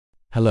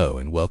Hello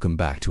and welcome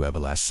back to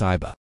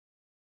EverlastCyber.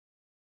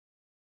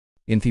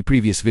 In the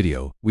previous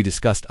video, we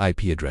discussed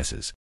IP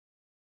addresses.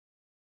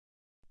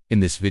 In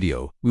this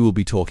video, we will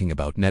be talking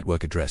about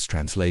network address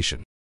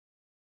translation.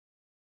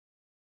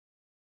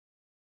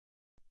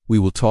 We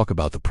will talk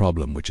about the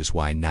problem, which is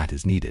why NAT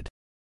is needed,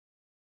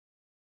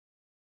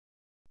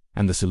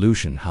 and the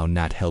solution, how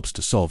NAT helps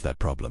to solve that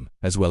problem,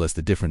 as well as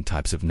the different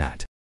types of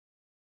NAT.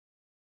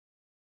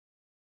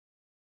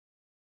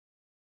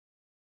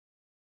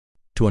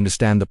 To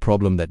understand the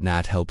problem that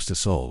NAT helps to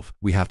solve,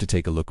 we have to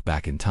take a look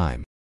back in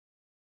time.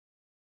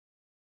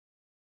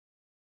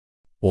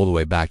 All the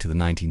way back to the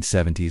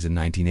 1970s and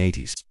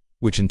 1980s,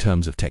 which in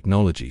terms of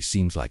technology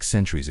seems like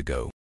centuries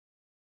ago.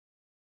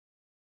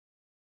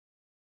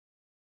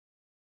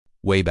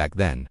 Way back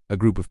then, a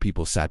group of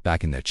people sat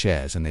back in their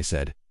chairs and they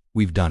said,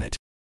 "We've done it.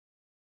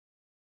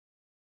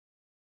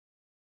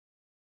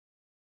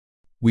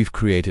 We've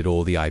created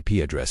all the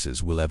IP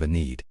addresses we'll ever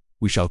need.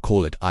 We shall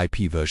call it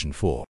IP version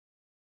 4.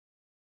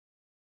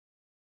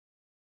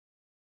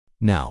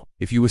 Now,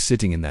 if you were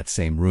sitting in that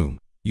same room,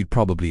 you'd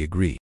probably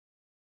agree.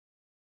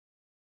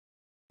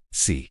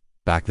 See,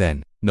 back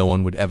then, no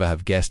one would ever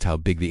have guessed how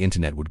big the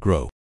internet would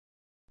grow.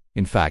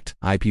 In fact,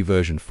 IP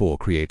version 4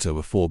 creates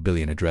over 4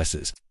 billion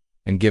addresses,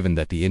 and given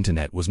that the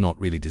internet was not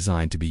really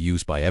designed to be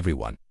used by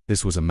everyone,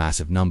 this was a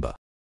massive number.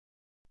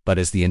 But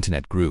as the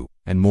internet grew,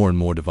 and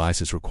more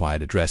devices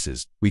required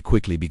addresses, we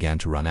quickly began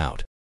to run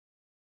out.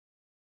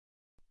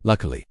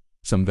 Luckily,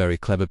 some very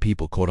clever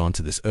people caught on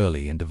to this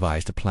early and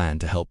devised a plan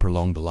to help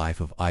prolong the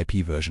life of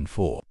IP version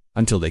 4,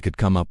 until they could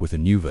come up with a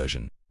new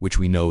version, which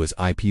we know as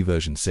IP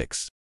version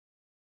 6.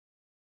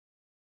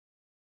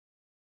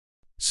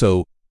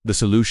 So, the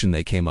solution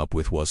they came up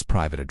with was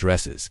private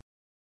addresses.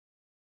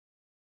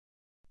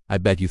 I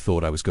bet you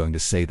thought I was going to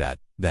say that,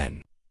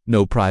 then.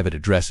 No, private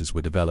addresses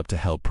were developed to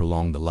help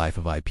prolong the life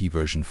of IP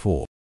version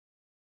 4.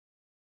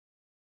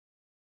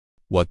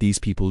 What these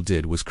people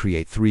did was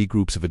create 3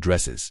 groups of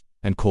addresses,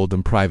 and called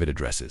them private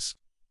addresses.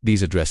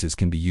 These addresses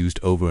can be used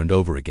over and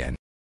over again.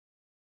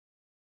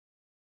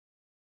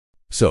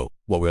 So,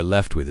 what we're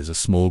left with is a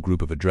small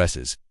group of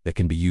addresses that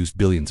can be used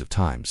billions of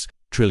times,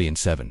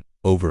 trillion-7,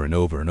 over and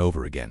over and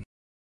over again.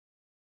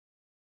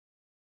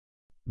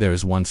 There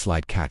is one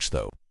slight catch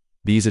though.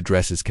 These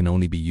addresses can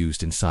only be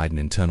used inside an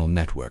internal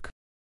network.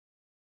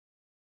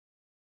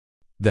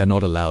 They're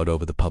not allowed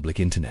over the public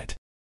internet.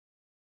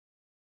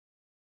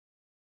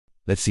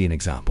 Let's see an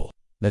example.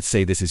 Let's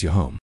say this is your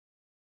home.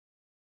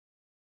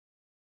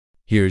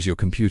 Here is your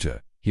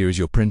computer, here is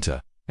your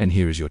printer, and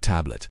here is your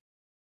tablet.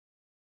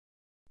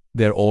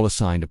 They're all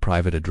assigned a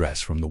private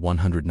address from the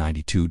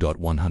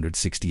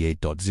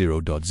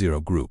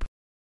 192.168.0.0 group.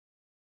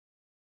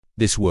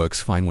 This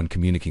works fine when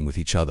communicating with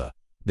each other.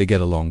 They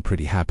get along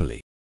pretty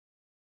happily.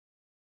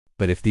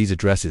 But if these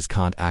addresses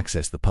can't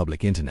access the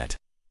public internet,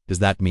 does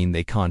that mean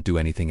they can't do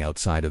anything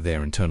outside of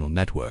their internal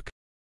network?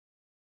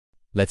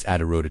 Let's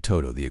add a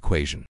rotototo to the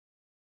equation.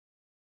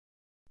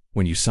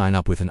 When you sign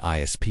up with an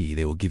ISP,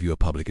 they will give you a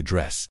public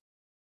address.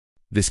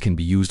 This can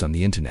be used on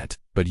the internet,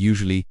 but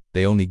usually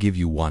they only give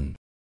you one.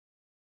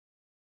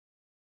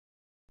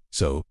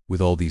 So, with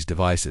all these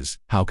devices,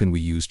 how can we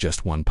use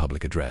just one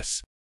public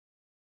address?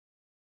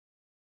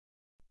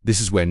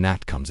 This is where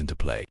NAT comes into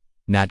play.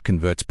 NAT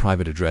converts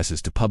private addresses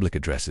to public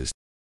addresses.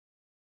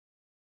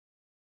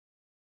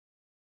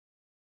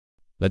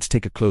 Let's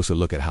take a closer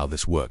look at how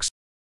this works.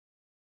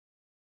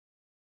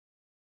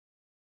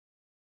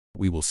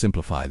 We will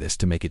simplify this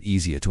to make it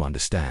easier to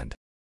understand.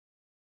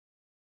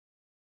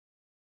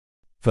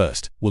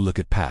 First, we'll look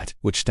at PAT,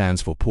 which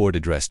stands for Port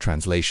Address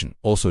Translation,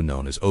 also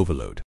known as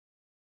overload.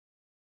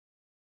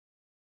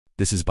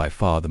 This is by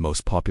far the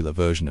most popular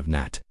version of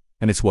NAT,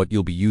 and it's what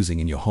you'll be using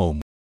in your home.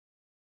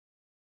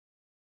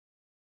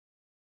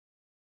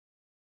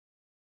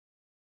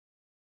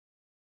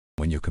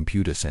 When your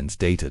computer sends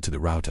data to the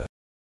router.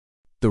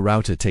 The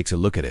router takes a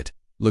look at it,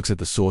 looks at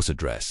the source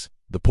address,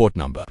 the port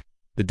number,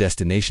 the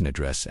destination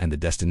address, and the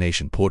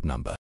destination port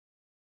number.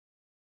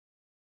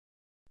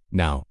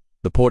 Now,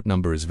 the port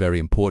number is very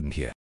important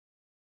here.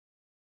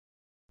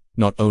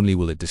 Not only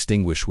will it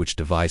distinguish which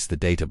device the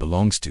data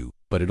belongs to,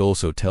 but it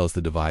also tells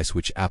the device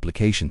which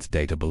application's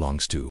data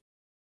belongs to.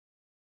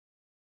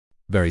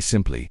 Very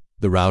simply,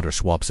 the router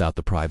swaps out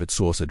the private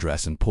source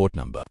address and port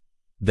number,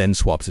 then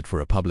swaps it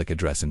for a public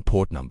address and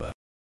port number.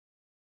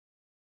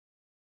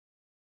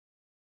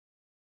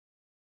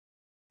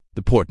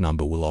 The port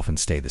number will often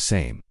stay the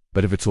same,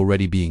 but if it's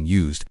already being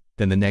used,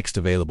 then the next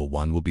available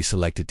one will be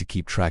selected to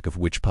keep track of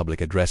which public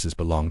addresses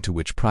belong to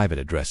which private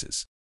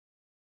addresses.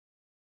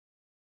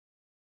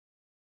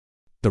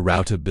 The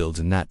router builds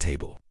a NAT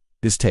table.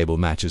 This table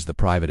matches the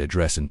private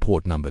address and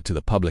port number to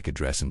the public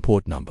address and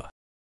port number.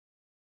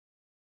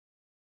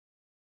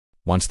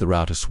 Once the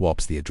router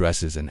swaps the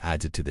addresses and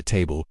adds it to the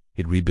table,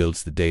 it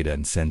rebuilds the data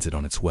and sends it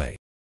on its way.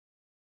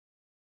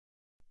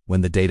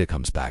 When the data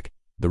comes back,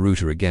 the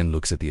router again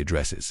looks at the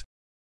addresses.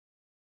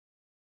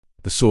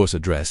 The source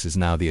address is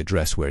now the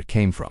address where it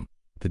came from.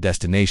 The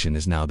destination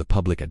is now the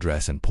public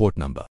address and port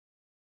number.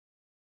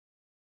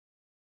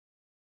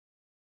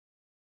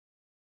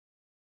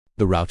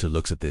 The router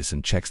looks at this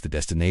and checks the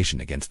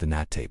destination against the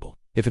NAT table.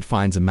 If it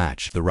finds a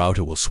match, the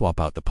router will swap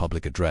out the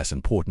public address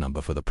and port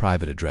number for the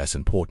private address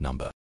and port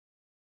number.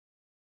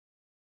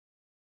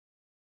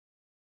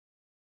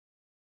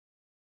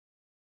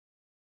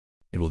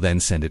 It will then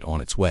send it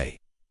on its way.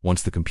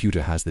 Once the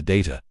computer has the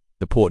data,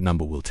 the port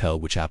number will tell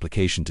which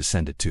application to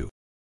send it to.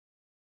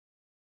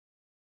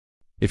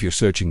 If you're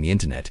searching the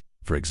internet,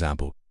 for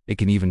example, it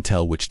can even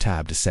tell which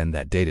tab to send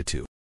that data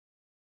to.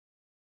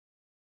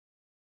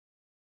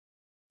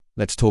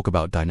 Let's talk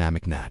about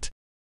dynamic NAT.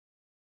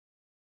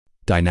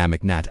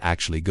 Dynamic NAT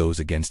actually goes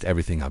against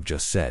everything I've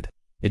just said.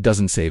 It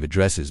doesn't save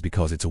addresses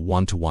because it's a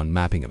one-to-one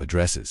mapping of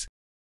addresses.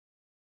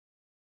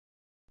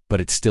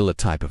 But it's still a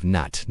type of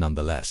NAT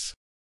nonetheless.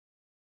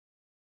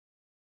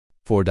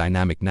 For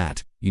dynamic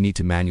NAT, you need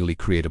to manually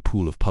create a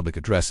pool of public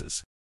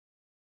addresses.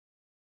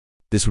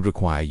 This would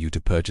require you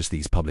to purchase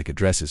these public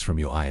addresses from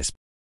your ISP.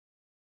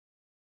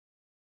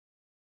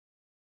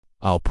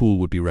 Our pool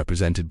would be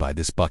represented by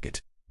this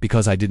bucket,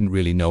 because I didn't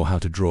really know how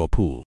to draw a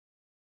pool.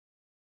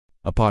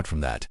 Apart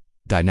from that,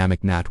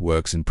 dynamic NAT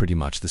works in pretty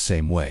much the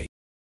same way.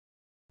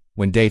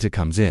 When data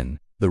comes in,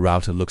 the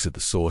router looks at the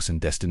source and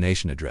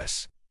destination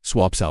address,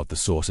 swaps out the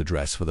source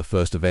address for the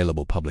first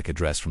available public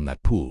address from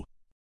that pool,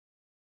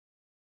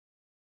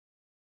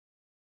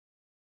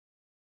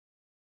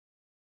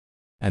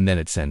 and then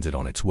it sends it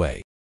on its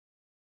way.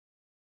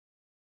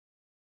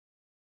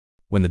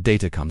 When the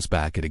data comes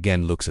back, it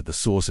again looks at the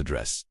source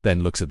address,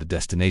 then looks at the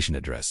destination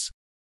address.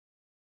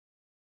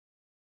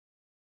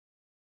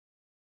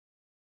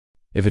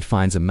 If it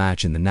finds a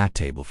match in the NAT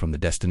table from the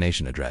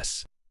destination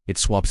address, it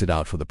swaps it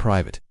out for the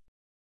private,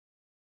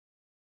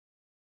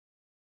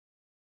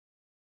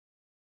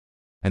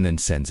 and then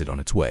sends it on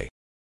its way.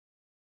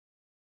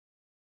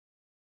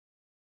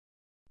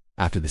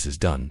 After this is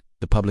done,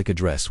 the public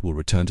address will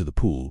return to the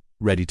pool,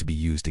 ready to be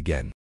used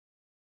again.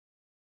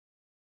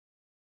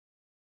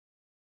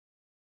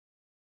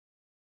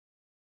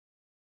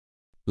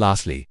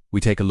 Lastly,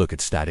 we take a look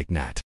at static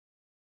NAT.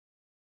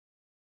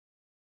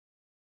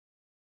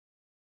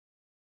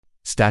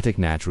 Static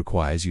NAT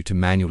requires you to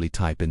manually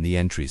type in the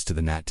entries to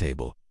the NAT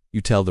table.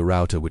 You tell the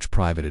router which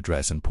private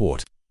address and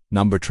port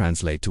number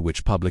translate to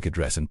which public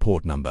address and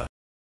port number.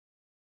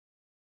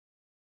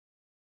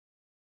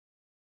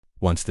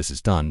 Once this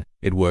is done,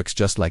 it works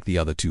just like the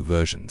other two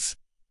versions.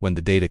 When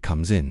the data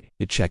comes in,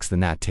 it checks the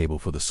NAT table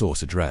for the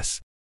source address.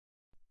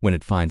 When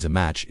it finds a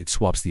match, it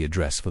swaps the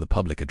address for the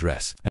public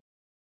address,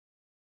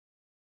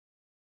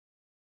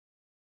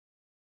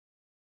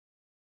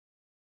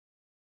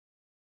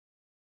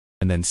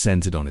 and then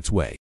sends it on its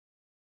way.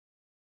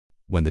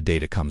 When the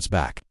data comes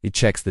back, it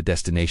checks the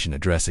destination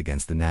address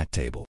against the NAT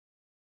table.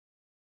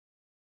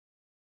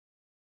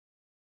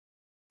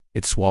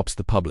 It swaps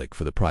the public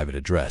for the private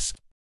address,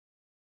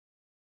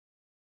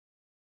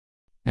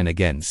 and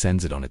again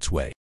sends it on its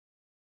way.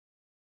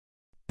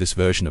 This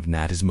version of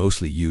NAT is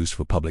mostly used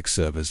for public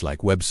servers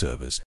like web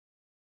servers,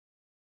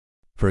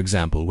 for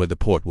example, where the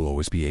port will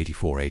always be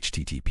 84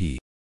 HTTP.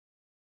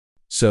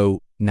 So,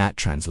 NAT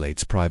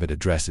translates private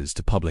addresses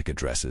to public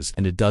addresses,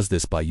 and it does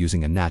this by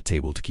using a NAT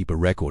table to keep a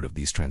record of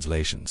these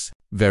translations.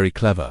 Very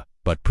clever,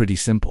 but pretty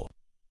simple.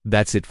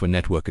 That's it for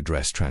network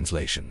address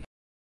translation.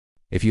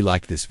 If you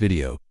liked this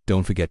video,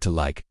 don't forget to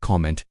like,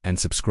 comment, and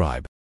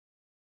subscribe.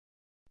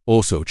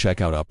 Also,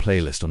 check out our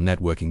playlist on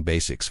networking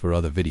basics for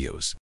other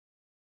videos.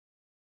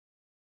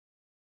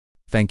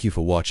 Thank you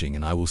for watching,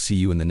 and I will see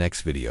you in the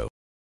next video.